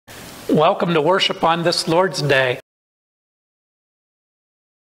Welcome to worship on this Lord's Day.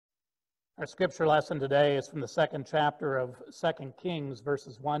 Our scripture lesson today is from the second chapter of 2 Kings,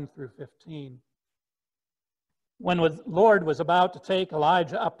 verses 1 through 15. When the Lord was about to take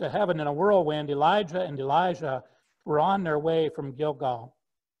Elijah up to heaven in a whirlwind, Elijah and Elijah were on their way from Gilgal.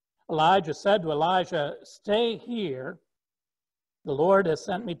 Elijah said to Elijah, "Stay here. The Lord has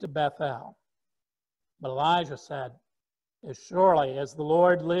sent me to Bethel." But Elijah said, "As surely as the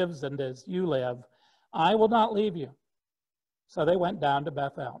Lord lives and as you live, I will not leave you." So they went down to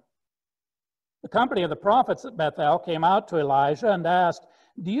Bethel. The company of the prophets at Bethel came out to Elijah and asked,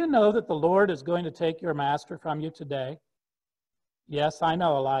 "Do you know that the Lord is going to take your master from you today?" "Yes, I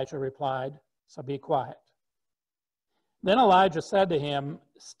know," Elijah replied, "so be quiet." Then Elijah said to him,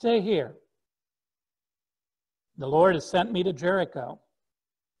 "Stay here. The Lord has sent me to Jericho."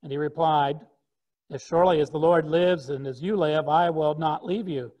 And he replied, "As surely as the Lord lives and as you live, I will not leave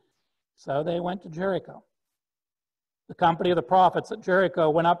you." So they went to Jericho. The company of the prophets at Jericho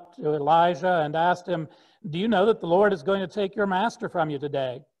went up to Elijah and asked him, "Do you know that the Lord is going to take your master from you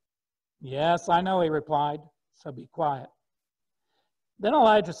today?" "Yes, I know," he replied, "so be quiet." Then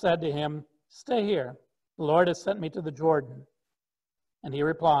Elijah said to him, "Stay here. The Lord has sent me to the Jordan." And he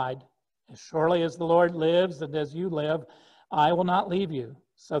replied, "As surely as the Lord lives and as you live, I will not leave you."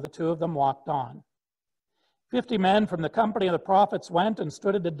 So the two of them walked on. 50 men from the company of the prophets went and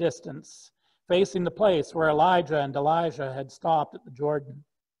stood at a distance, facing the place where Elijah and Elijah had stopped at the Jordan.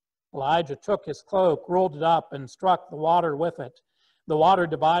 Elijah took his cloak, rolled it up, and struck the water with it. The water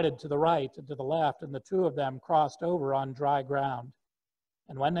divided to the right and to the left, and the two of them crossed over on dry ground.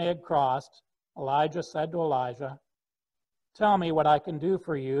 And when they had crossed, Elijah said to Elijah, "Tell me what I can do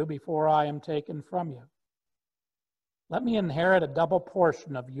for you before I am taken from you." "Let me inherit a double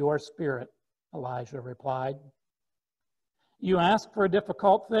portion of your spirit," Elijah replied. "You ask for a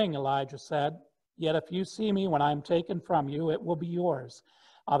difficult thing," Elijah said. "Yet if you see me when I am taken from you, it will be yours.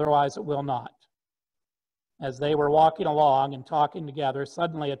 Otherwise it will not." As they were walking along and talking together,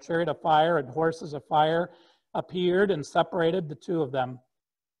 suddenly a chariot of fire and horses of fire appeared and separated the two of them.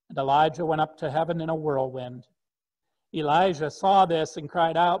 And Elijah went up to heaven in a whirlwind. Elijah saw this and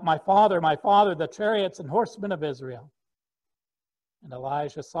cried out, my father, the chariots and horsemen of Israel." And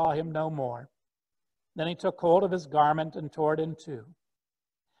Elijah saw him no more. Then he took hold of his garment and tore it in two.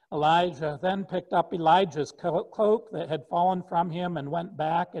 Elijah then picked up Elijah's cloak that had fallen from him and went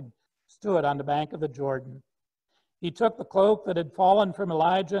back and stood on the bank of the Jordan. He took the cloak that had fallen from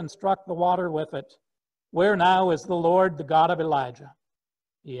Elijah and struck the water with it. "Where now is the Lord, the God of Elijah?"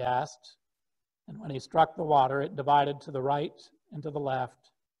 he asked. And when he struck the water, it divided to the right and to the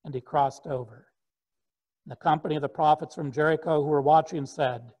left, and he crossed over. The company of the prophets from Jericho who were watching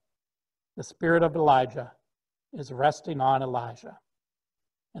said, "The spirit of Elijah is resting on Elijah."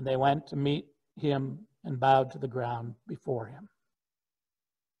 And they went to meet him and bowed to the ground before him.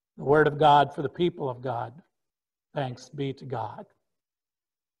 The word of God for the people of God. Thanks be to God.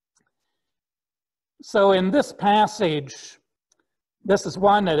 So in this passage, this is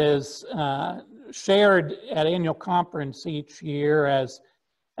one that is shared at annual conference each year as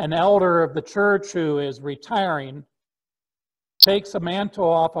an elder of the church who is retiring takes a mantle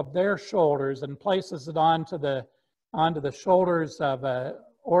off of their shoulders and places it onto the shoulders of an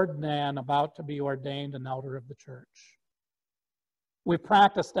ordinand about to be ordained an elder of the church. We've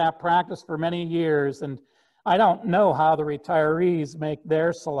practiced that practice for many years, and I don't know how the retirees make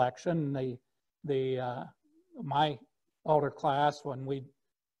their selection. My elder class, when we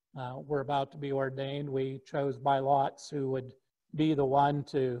were about to be ordained, we chose by lots who would be the one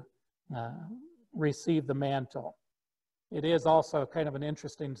to receive the mantle. It is also kind of an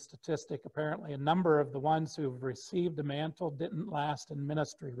interesting statistic. Apparently, a number of the ones who've received the mantle didn't last in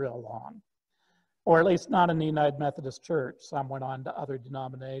ministry real long, or at least not in the United Methodist Church. Some went on to other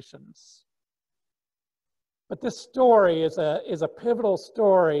denominations. But this story is a pivotal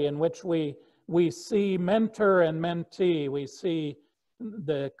story in which we see mentor and mentee. We see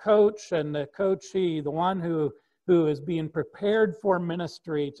the coach and the coachee, the one who is being prepared for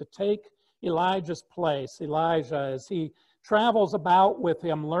ministry to take Elijah's place, Elijah, as he travels about with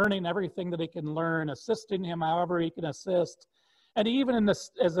him, learning everything that he can learn, assisting him however he can assist. And even as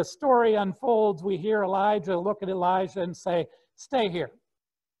the story unfolds, we hear Elijah look at Elijah and say, "Stay here.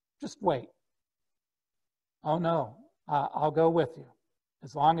 Just wait." "Oh no, I'll go with you.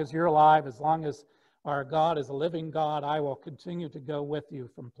 As long as you're alive, as long as our God is a living God, I will continue to go with you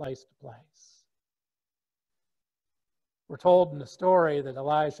from place to place." We're told in the story that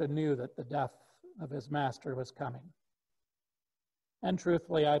Elijah knew that the death of his master was coming. And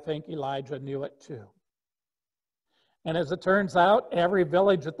truthfully, I think Elijah knew it too. And as it turns out, every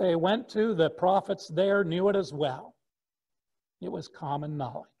village that they went to, the prophets there knew it as well. It was common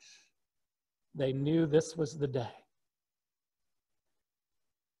knowledge. They knew this was the day.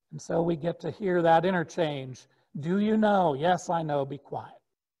 And so we get to hear that interchange. Do you know? Yes, I know. Be quiet.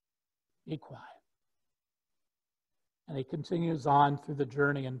 Be quiet. And he continues on through the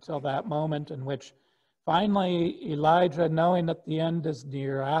journey until that moment in which finally Elijah, knowing that the end is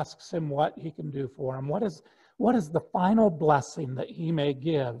near, asks him what he can do for him. What is the final blessing that he may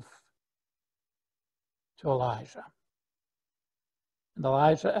give to Elijah? And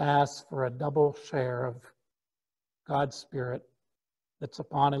Elijah asks for a double share of God's Spirit that's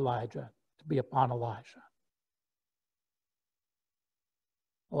upon Elijah to be upon Elijah.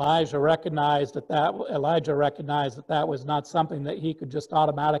 Elijah recognized that that was not something that he could just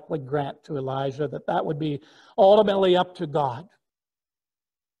automatically grant to Elijah, that would be ultimately up to God,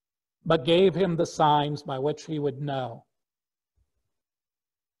 but gave him the signs by which he would know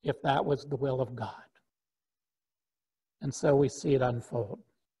if that was the will of God. And so we see it unfold.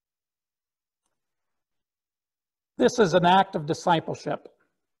 This is an act of discipleship.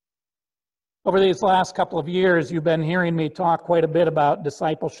 Over these last couple of years, you've been hearing me talk quite a bit about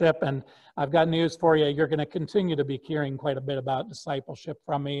discipleship, and I've got news for you. You're going to continue to be hearing quite a bit about discipleship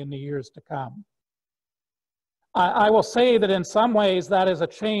from me in the years to come. I will say that in some ways that is a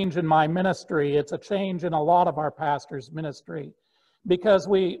change in my ministry. It's a change in a lot of our pastors' ministry, because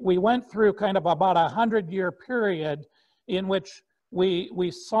we went through kind of about a 100-year period in which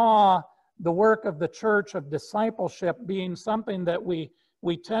we saw the work of the church of discipleship being something that we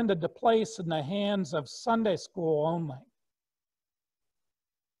tended to place in the hands of Sunday school only.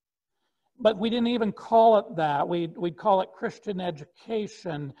 But we didn't even call it that. We'd call it Christian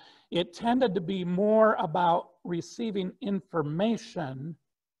education. It tended to be more about receiving information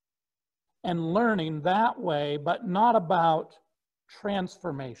and learning that way, but not about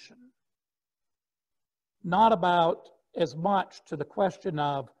transformation. Not about as much to the question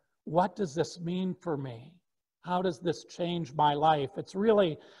of, what does this mean for me? How does this change my life? It's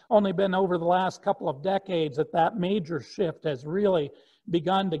really only been over the last couple of decades that major shift has really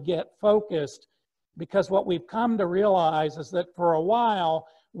begun to get focused, because what we've come to realize is that for a while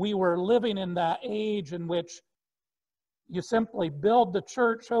we were living in that age in which you simply build the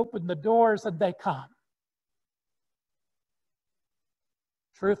church, open the doors, and they come.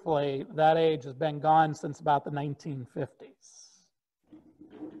 Truthfully, that age has been gone since about the 1950s.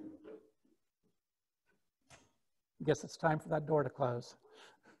 I guess it's time for that door to close.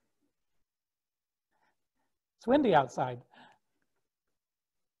 It's windy outside.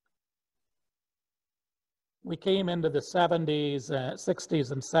 We came into the 70s,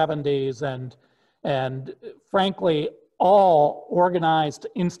 60s and 70s, and frankly, all organized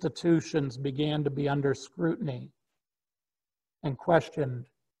institutions began to be under scrutiny and questioned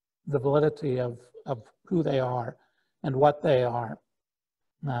the validity of who they are and what they are.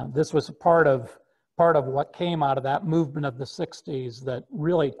 This was a part of what came out of that movement of the 60s that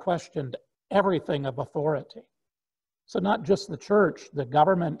really questioned everything of authority. So not just the church, the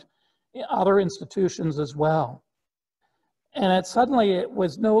government, other institutions as well. And suddenly it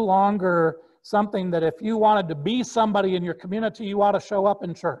was no longer something that if you wanted to be somebody in your community, you ought to show up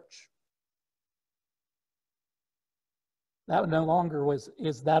in church. That no longer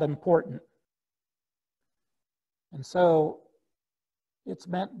is that important. And so it's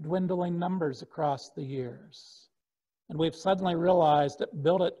meant dwindling numbers across the years. And we've suddenly realized that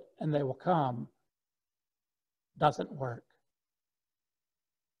build it and they will come doesn't work.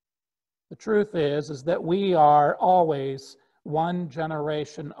 The truth is that we are always one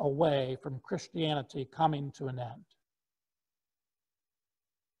generation away from Christianity coming to an end.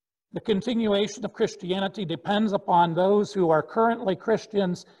 The continuation of Christianity depends upon those who are currently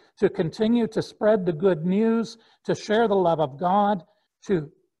Christians to continue to spread the good news, to share the love of God, to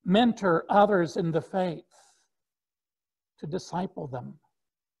mentor others in the faith, to disciple them,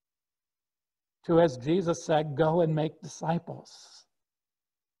 to, as Jesus said, go and make disciples.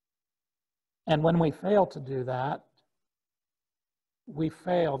 And when we fail to do that, we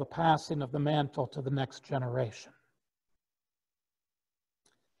fail the passing of the mantle to the next generation.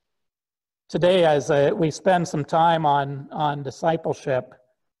 Today, as we spend some time on discipleship,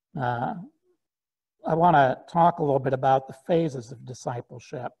 I want to talk a little bit about the phases of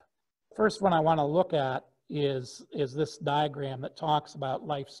discipleship. First one I want to look at is this diagram that talks about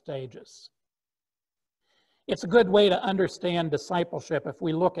life stages. It's a good way to understand discipleship if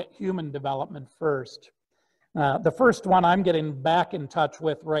we look at human development first. The first one I'm getting back in touch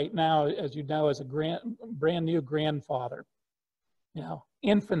with right now, as you know, is a brand new grandfather.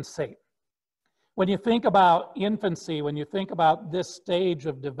 Infancy. When you think about infancy, when you think about this stage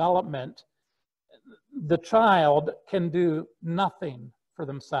of development, the child can do nothing for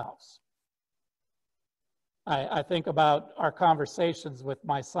themselves. I think about our conversations with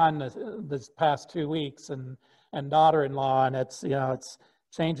my son this past 2 weeks and daughter-in-law, and it's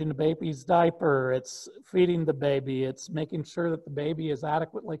changing the baby's diaper, it's feeding the baby, it's making sure that the baby is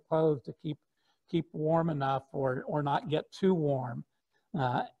adequately clothed to keep warm enough or not get too warm.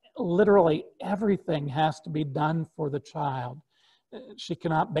 Literally everything has to be done for the child. She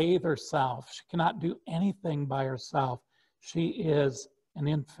cannot bathe herself. She cannot do anything by herself. She is an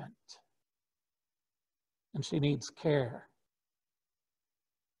infant, and she needs care.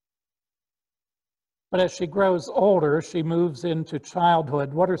 But as she grows older, she moves into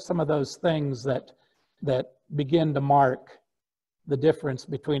childhood. What are some of those things that begin to mark the difference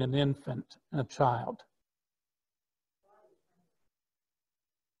between an infant and a child?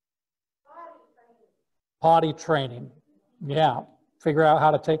 Potty training. Yeah. Figure out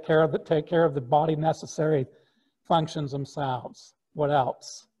how to take care of the body necessary functions themselves. What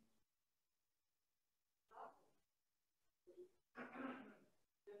else?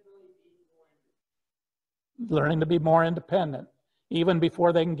 Learning to be more independent. Even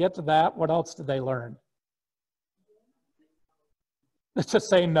before they can get to that, what else do they learn? To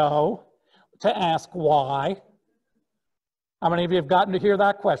say no, to ask why. How many of you have gotten to hear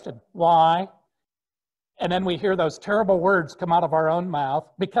that question? Why? And then we hear those terrible words come out of our own mouth,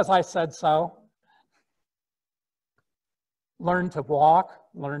 because I said so. Learn to walk,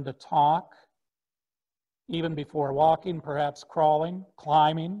 learn to talk. Even before walking, perhaps crawling,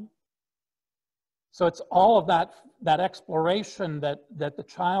 climbing. So it's all of that exploration that the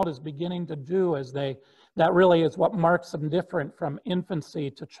child is beginning to do that really is what marks them different from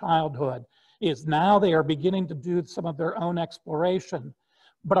infancy to childhood, is now they are beginning to do some of their own exploration.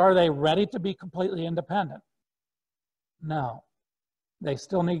 But are they ready to be completely independent? No. They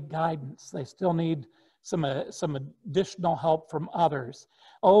still need guidance. They still need some additional help from others.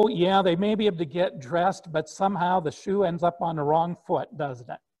 Oh, yeah, they may be able to get dressed, but somehow the shoe ends up on the wrong foot, doesn't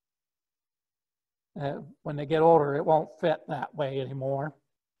it? When they get older, it won't fit that way anymore.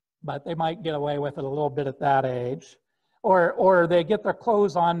 But they might get away with it a little bit at that age. Or they get their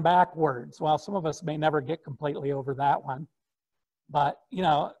clothes on backwards. Well, some of us may never get completely over that one. But,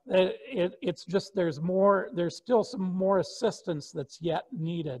 it's just there's still some more assistance that's yet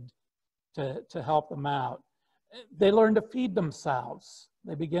needed to help them out. They learn to feed themselves.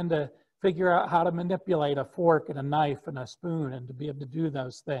 They begin to figure out how to manipulate a fork and a knife and a spoon and to be able to do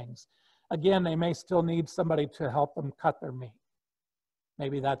those things. Again, they may still need somebody to help them cut their meat.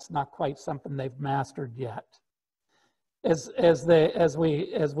 Maybe that's not quite something they've mastered yet. As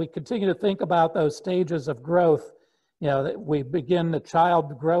we continue to think about those stages of growth, the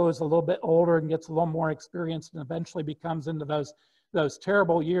child grows a little bit older and gets a little more experienced and eventually becomes into those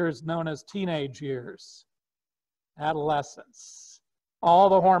terrible years known as teenage years, adolescence. All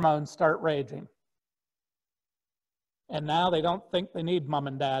the hormones start raging. And now they don't think they need mom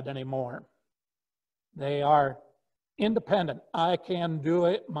and dad anymore. They are independent. I can do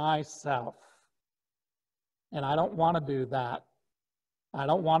it myself. And I don't want to do that. I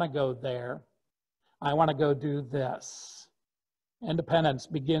don't want to go there. I want to go do this. Independence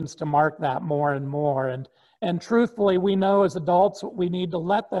begins to mark that more and more. And truthfully, we know as adults we need to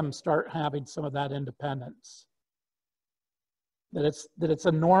let them start having some of that independence. That it's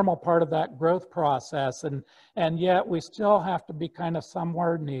a normal part of that growth process. And yet we still have to be kind of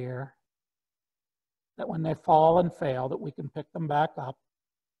somewhere near that when they fall and fail, that we can pick them back up,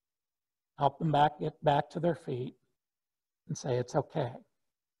 help them get back to their feet and say it's okay.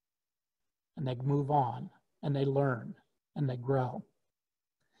 And they move on, and they learn, and they grow.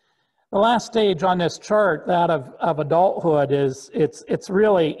 The last stage on this chart, that of adulthood, it's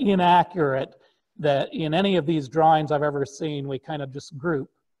really inaccurate that in any of these drawings I've ever seen, we kind of just group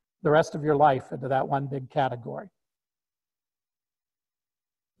the rest of your life into that one big category.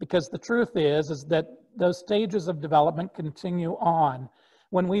 Because the truth is that those stages of development continue on.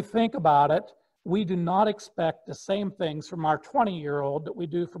 When we think about it, we do not expect the same things from our 20-year-old that we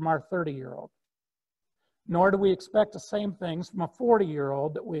do from our 30-year-old. Nor do we expect the same things from a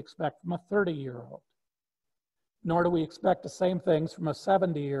 40-year-old that we expect from a 30-year-old. Nor do we expect the same things from a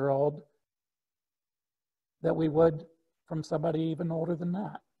 70-year-old that we would from somebody even older than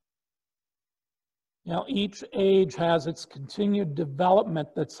that. Each age has its continued development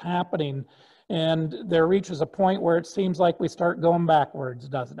that's happening, and there reaches a point where it seems like we start going backwards,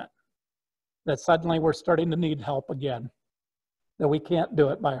 doesn't it? That suddenly we're starting to need help again, that we can't do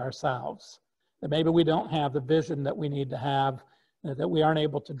it by ourselves, that maybe we don't have the vision that we need to have that we aren't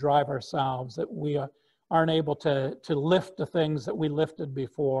able to drive ourselves, that we aren't able to lift the things that we lifted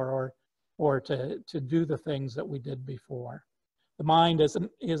before, or to do the things that we did before. The mind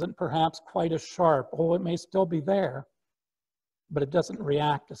isn't perhaps quite as sharp. Oh, it may still be there, but it doesn't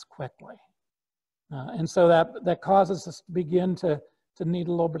react as quickly. And so that causes us to begin to need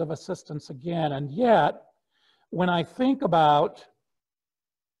a little bit of assistance again. And yet, when I think about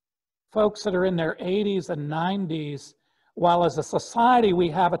folks that are in their 80s and 90s, while as a society we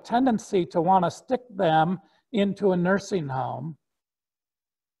have a tendency to want to stick them into a nursing home,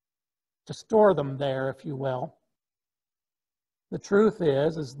 to store them there, if you will. The truth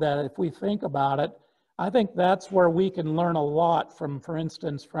is that if we think about it, I think that's where we can learn a lot from, for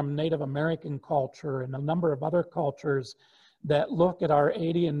instance, from Native American culture and a number of other cultures that look at our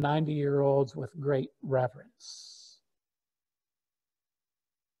 80 and 90-year-olds with great reverence.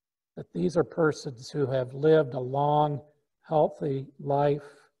 That these are persons who have lived a long, healthy life,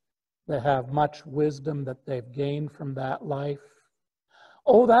 that have much wisdom that they've gained from that life.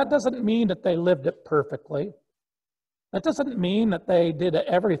 Oh, that doesn't mean that they lived it perfectly. That doesn't mean that they did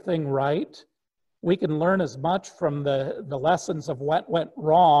everything right. We can learn as much from the lessons of what went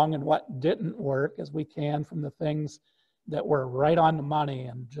wrong and what didn't work as we can from the things that were right on the money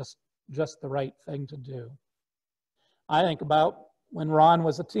and just the right thing to do. I think about when Ron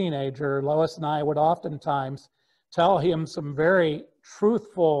was a teenager, Lois and I would oftentimes tell him some very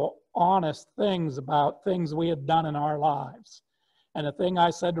truthful, honest things about things we had done in our lives. And the thing I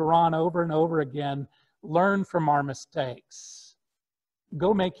said to Ron over and over again, learn from our mistakes.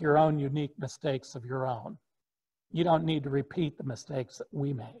 Go make your own unique mistakes of your own. You don't need to repeat the mistakes that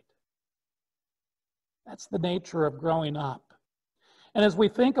we made. That's the nature of growing up. And as we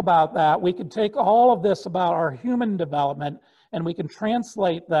think about that, we can take all of this about our human development and we can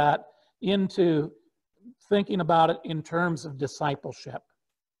translate that into thinking about it in terms of discipleship.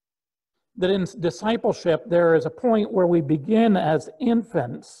 That in discipleship, there is a point where we begin as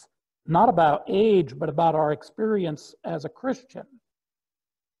infants, not about age, but about our experience as a Christian.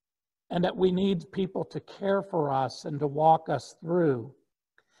 And that we need people to care for us and to walk us through.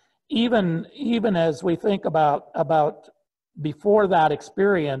 Even as we think about before that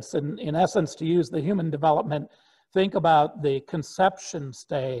experience, and in essence, to use the human development, think about the conception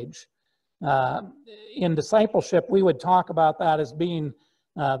stage. In discipleship, we would talk about that as being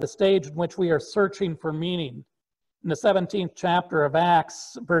the stage in which we are searching for meaning. In the 17th chapter of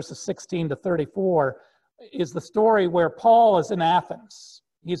Acts, verses 16 to 34, is the story where Paul is in Athens.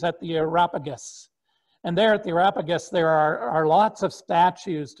 He's at the Areopagus. And there at the Areopagus, there are lots of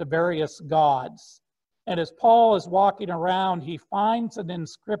statues to various gods. And as Paul is walking around, he finds an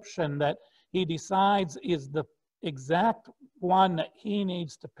inscription that he decides is the exact one that he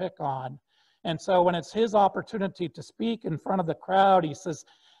needs to pick on. And so when it's his opportunity to speak in front of the crowd, he says,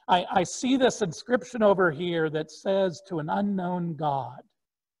 I see this inscription over here that says, to an unknown God.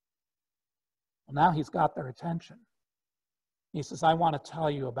 Well, now he's got their attention. He says, I want to tell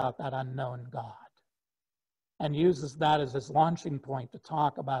you about that unknown God. And uses that as his launching point to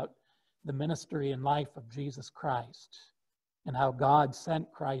talk about the ministry and life of Jesus Christ and how God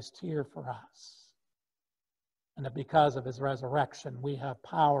sent Christ here for us. And that because of his resurrection, we have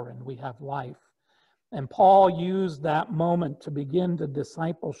power and we have life. And Paul used that moment to begin to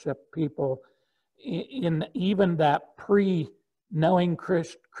discipleship people in even that pre-knowing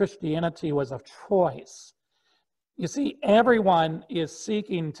Christianity was a choice. You see, everyone is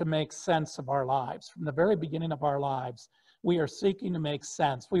seeking to make sense of our lives. From the very beginning of our lives, we are seeking to make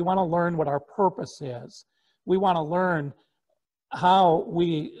sense. We want to learn what our purpose is. We want to learn how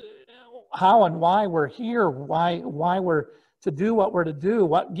and why we're here, why we're to do what we're to do,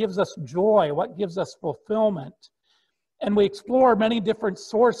 what gives us joy, what gives us fulfillment. And we explore many different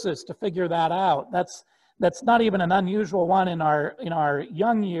sources to figure that out. That's not even an unusual one in our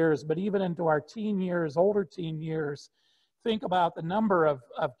young years, but even into our teen years, older teen years. Think about the number of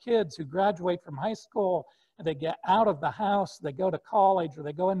kids who graduate from high school and they get out of the house, they go to college, or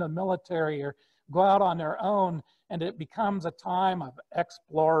they go into the military, or go out on their own, and it becomes a time of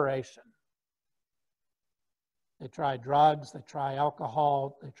exploration. They try drugs, they try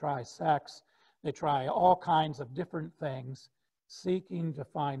alcohol, they try sex, they try all kinds of different things, seeking to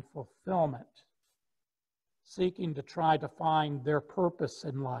find fulfillment, seeking to try to find their purpose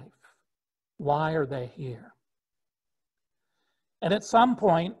in life. Why are they here? And at some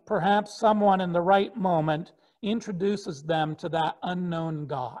point, perhaps someone in the right moment introduces them to that unknown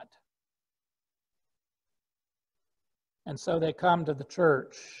God. And so they come to the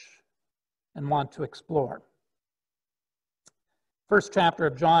church and want to explore. First chapter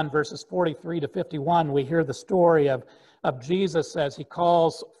of John, verses 43 to 51, we hear the story of of Jesus as he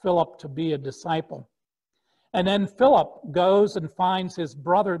calls Philip to be a disciple. And then Philip goes and finds his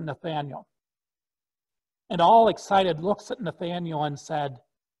brother Nathanael. And all excited looks at Nathanael and said,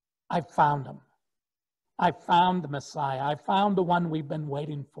 "I've found him. I found the Messiah. I found the one we've been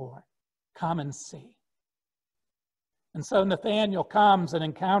waiting for. Come and see." And so Nathanael comes and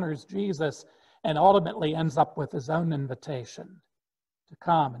encounters Jesus and ultimately ends up with his own invitation to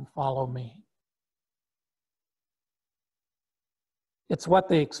come and follow me. It's what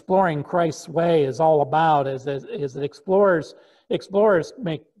the Exploring Christ's Way is all about, is that explorers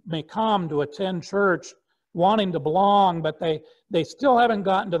may come to attend church wanting to belong, but they still haven't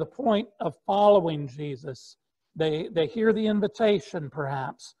gotten to the point of following Jesus. They hear the invitation,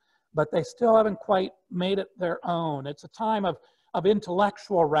 perhaps, but they still haven't quite made it their own. It's a time of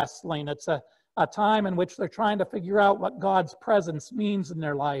intellectual wrestling. It's a time in which they're trying to figure out what God's presence means in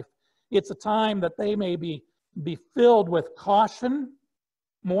their life. It's a time that they may be filled with caution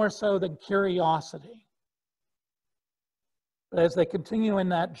more so than curiosity. But as they continue in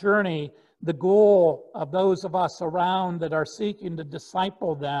that journey, the goal of those of us around that are seeking to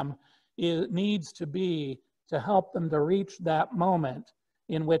disciple them needs to be to help them to reach that moment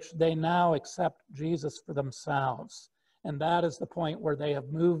in which they now accept Jesus for themselves. And that is the point where they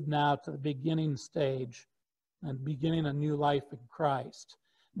have moved now to the beginning stage and beginning a new life in Christ.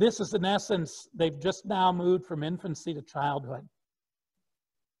 This is, in essence, they've just now moved from infancy to childhood.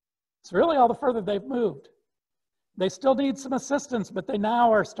 It's really all the further they've moved. They still need some assistance, but they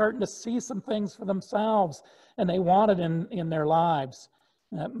now are starting to see some things for themselves, and they want it in their lives.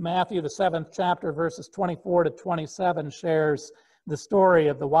 Matthew, the 7th chapter, verses 24 to 27, shares the story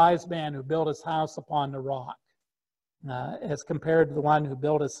of the wise man who built his house upon the rock, as compared to the one who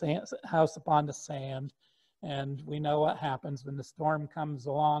built his house upon the sand. And we know what happens when the storm comes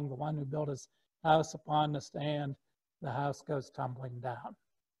along. The one who built his house upon the sand, the house goes tumbling down.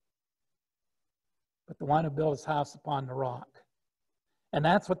 But the one who built his house upon the rock. And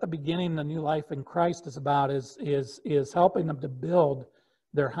that's what the beginning of the new life in Christ is about, is helping them to build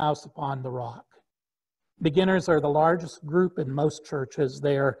their house upon the rock. Beginners are the largest group in most churches.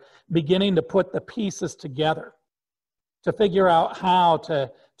 They are beginning to put the pieces together, to figure out how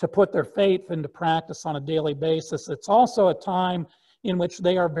to put their faith into practice on a daily basis. It's also a time in which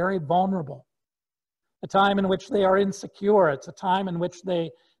they are very vulnerable, a time in which they are insecure. It's a time in which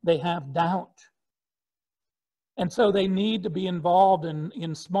they have doubt. And so they need to be involved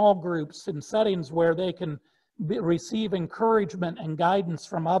in small groups, in settings where they can receive encouragement and guidance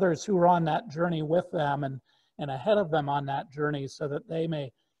from others who are on that journey with them and ahead of them on that journey, so that they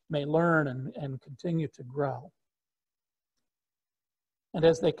may learn and continue to grow. And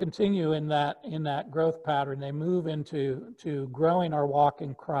as they continue in that growth pattern, they move into growing our walk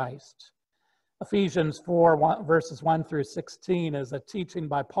in Christ. Ephesians 4, verses 1 through 16 is a teaching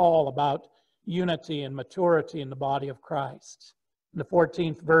by Paul about unity and maturity in the body of Christ. In the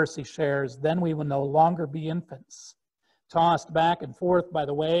 14th verse, he shares, "Then we will no longer be infants, tossed back and forth by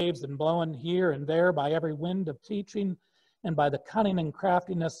the waves and blown here and there by every wind of teaching and by the cunning and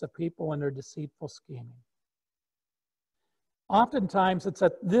craftiness of people in their deceitful scheming." Oftentimes, it's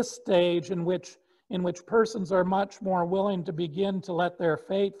at this stage in which persons are much more willing to begin to let their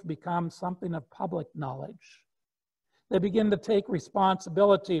faith become something of public knowledge. They begin to take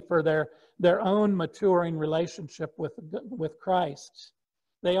responsibility for their own maturing relationship with Christ.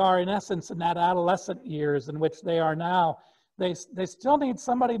 They are, in essence, in that adolescent years in which they are now. They still need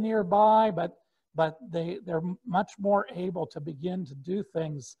somebody nearby, but they're much more able to begin to do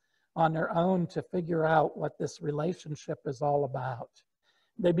things on their own to figure out what this relationship is all about.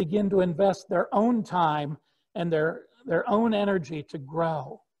 They begin to invest their own time and their own energy to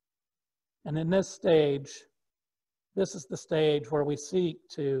grow. And in this stage, this is the stage where we seek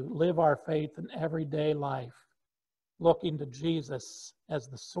to live our faith in everyday life, looking to Jesus as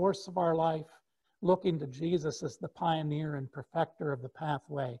the source of our life, looking to Jesus as the pioneer and perfecter of the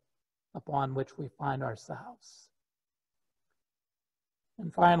pathway upon which we find ourselves.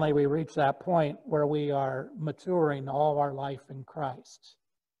 And finally, we reach that point where we are maturing all of our life in Christ.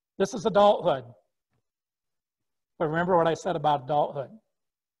 This is adulthood. But remember what I said about adulthood.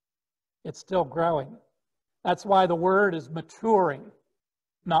 It's still growing. That's why the word is maturing,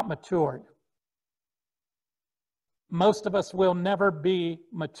 not matured. Most of us will never be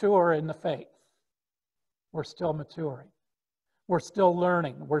mature in the faith. We're still maturing. We're still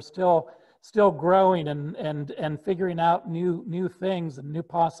learning. We're still growing and figuring out new things and new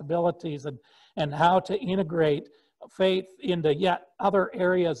possibilities and how to integrate faith into yet other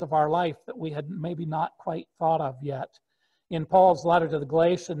areas of our life that we had maybe not quite thought of yet. In Paul's letter to the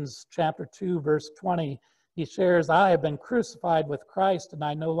Galatians, chapter 2, verse 20, he shares, I have been crucified with Christ, and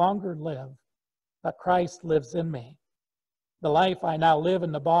I no longer live, but Christ lives in me. The life I now live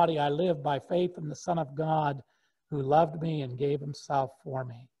in the body, I live by faith in the Son of God, who loved me and gave himself for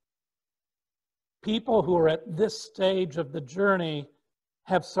me. People who are at this stage of the journey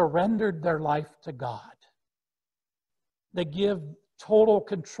have surrendered their life to God. They give total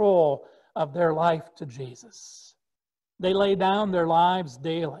control of their life to Jesus. They lay down their lives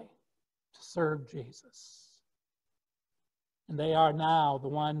daily to serve Jesus. And they are now the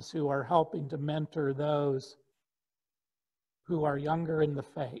ones who are helping to mentor those who are younger in the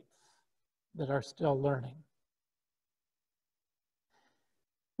faith that are still learning.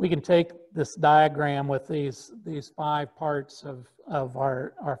 We can take this diagram with these 5 parts of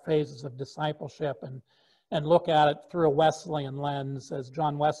our phases of discipleship and look at it through a Wesleyan lens, as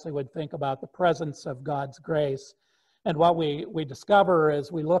John Wesley would think about the presence of God's grace. And what we discover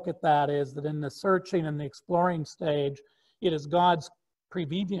as we look at that is that in the searching and the exploring stage, it is God's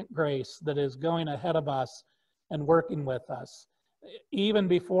prevenient grace that is going ahead of us and working with us. Even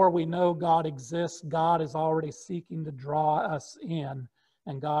before we know God exists, God is already seeking to draw us in,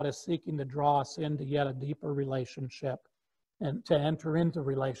 and God is seeking to draw us into yet a deeper relationship and to enter into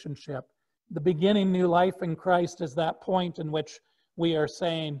relationship. The beginning new life in Christ is that point in which we are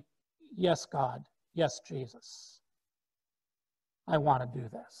saying, yes, God, yes, Jesus, I want to do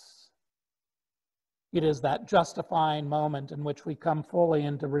this. It is that justifying moment in which we come fully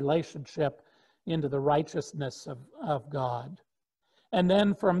into relationship, into the righteousness of God. And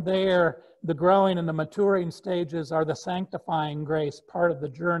then from there, the growing and the maturing stages are the sanctifying grace part of the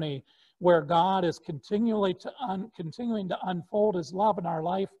journey, where God is continuing to unfold his love in our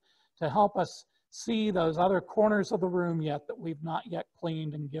life to help us see those other corners of the room yet that we've not yet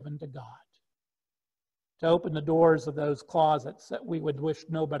cleaned and given to God. To open the doors of those closets that we would wish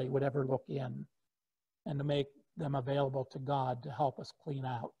nobody would ever look in, and to make them available to God to help us clean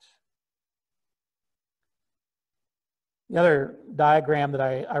out. The other diagram that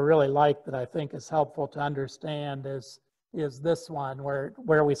I really like, that I think is helpful to understand, is this one,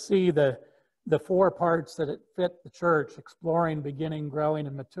 where we see the 4 parts that it fit the church: exploring, beginning, growing,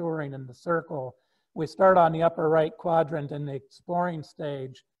 and maturing in the circle. We start on the upper right quadrant in the exploring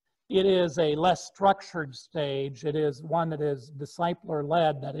stage. It is a less structured stage. It is one that is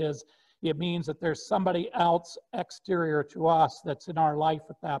discipler-led. That is, it means that there's somebody else exterior to us that's in our life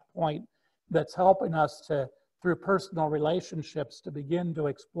at that point that's helping us to, through personal relationships, to begin to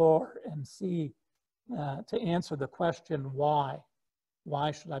explore and see, to answer the question, why?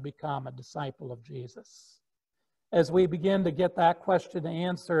 Why should I become a disciple of Jesus? As we begin to get that question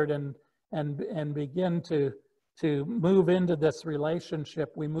answered and begin to move into this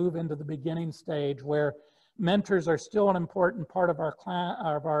relationship, we move into the beginning stage, where mentors are still an important part of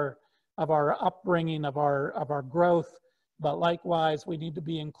our upbringing, of our growth, but likewise we need to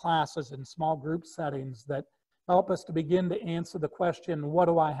be in classes and small group settings that help us to begin to answer the question, what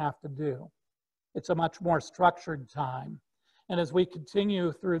do I have to do? It's a much more structured time. And as we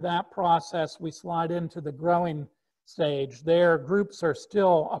continue through that process, we slide into the growing stage. There, groups are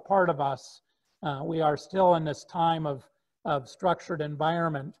still a part of us. We are still in this time of structured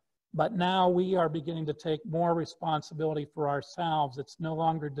environment, but now we are beginning to take more responsibility for ourselves. It's no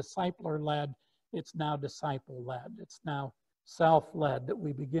longer discipler-led, it's now disciple-led. It's now self-led, that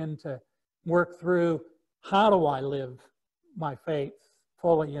we begin to work through, how do I live my faith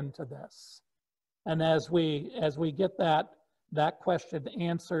fully into this? And as we get that question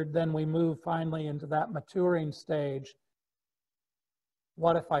answered, then we move finally into that maturing stage.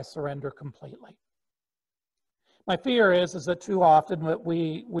 What if I surrender completely? My fear is that too often that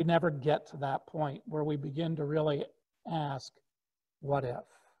we never get to that point where we begin to really ask, what if?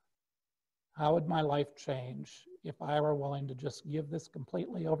 How would my life change if I were willing to just give this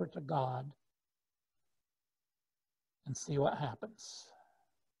completely over to God and see what happens?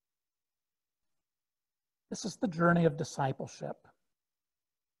 This is the journey of discipleship.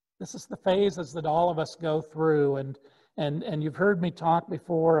 This is the phases that all of us go through, and you've heard me talk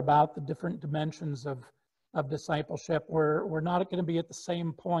before about the different dimensions of discipleship. We're not going to be at the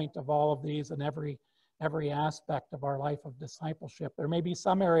same point of all of these in every aspect of our life of discipleship. There may be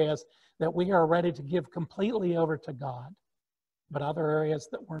some areas that we are ready to give completely over to God, but other areas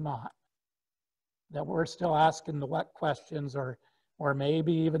that we're not, that we're still asking the what questions, or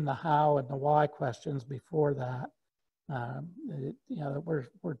maybe even the how and the why questions before that.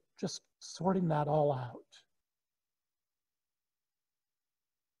 We're just sorting that all out.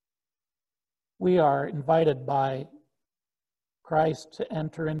 We are invited by Christ to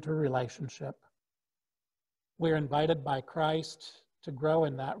enter into relationship. We're invited by Christ to grow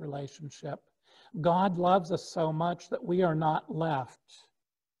in that relationship. God loves us so much that we are not left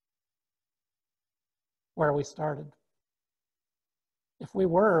where we started. If we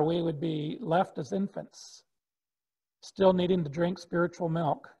were, we would be left as infants, still needing to drink spiritual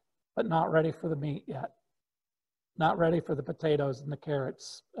milk, but not ready for the meat yet, not ready for the potatoes and the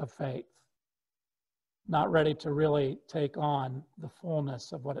carrots of faith, not ready to really take on the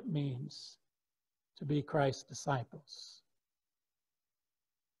fullness of what it means to be Christ's disciples.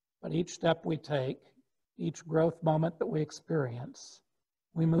 But each step we take, each growth moment that we experience,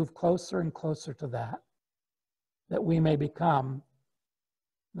 we move closer and closer to that we may become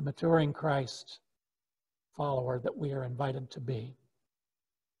the maturing Christ follower that we are invited to be.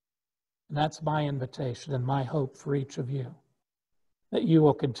 And that's my invitation and my hope for each of you, that you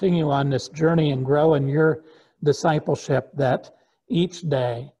will continue on this journey and grow in your discipleship, that each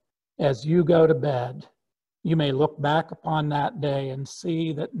day as you go to bed, you may look back upon that day and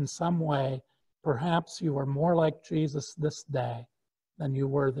see that in some way, perhaps you are more like Jesus this day than you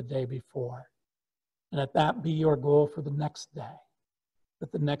were the day before. And that be your goal for the next day,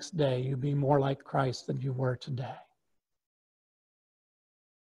 that the next day you be more like Christ than you were today.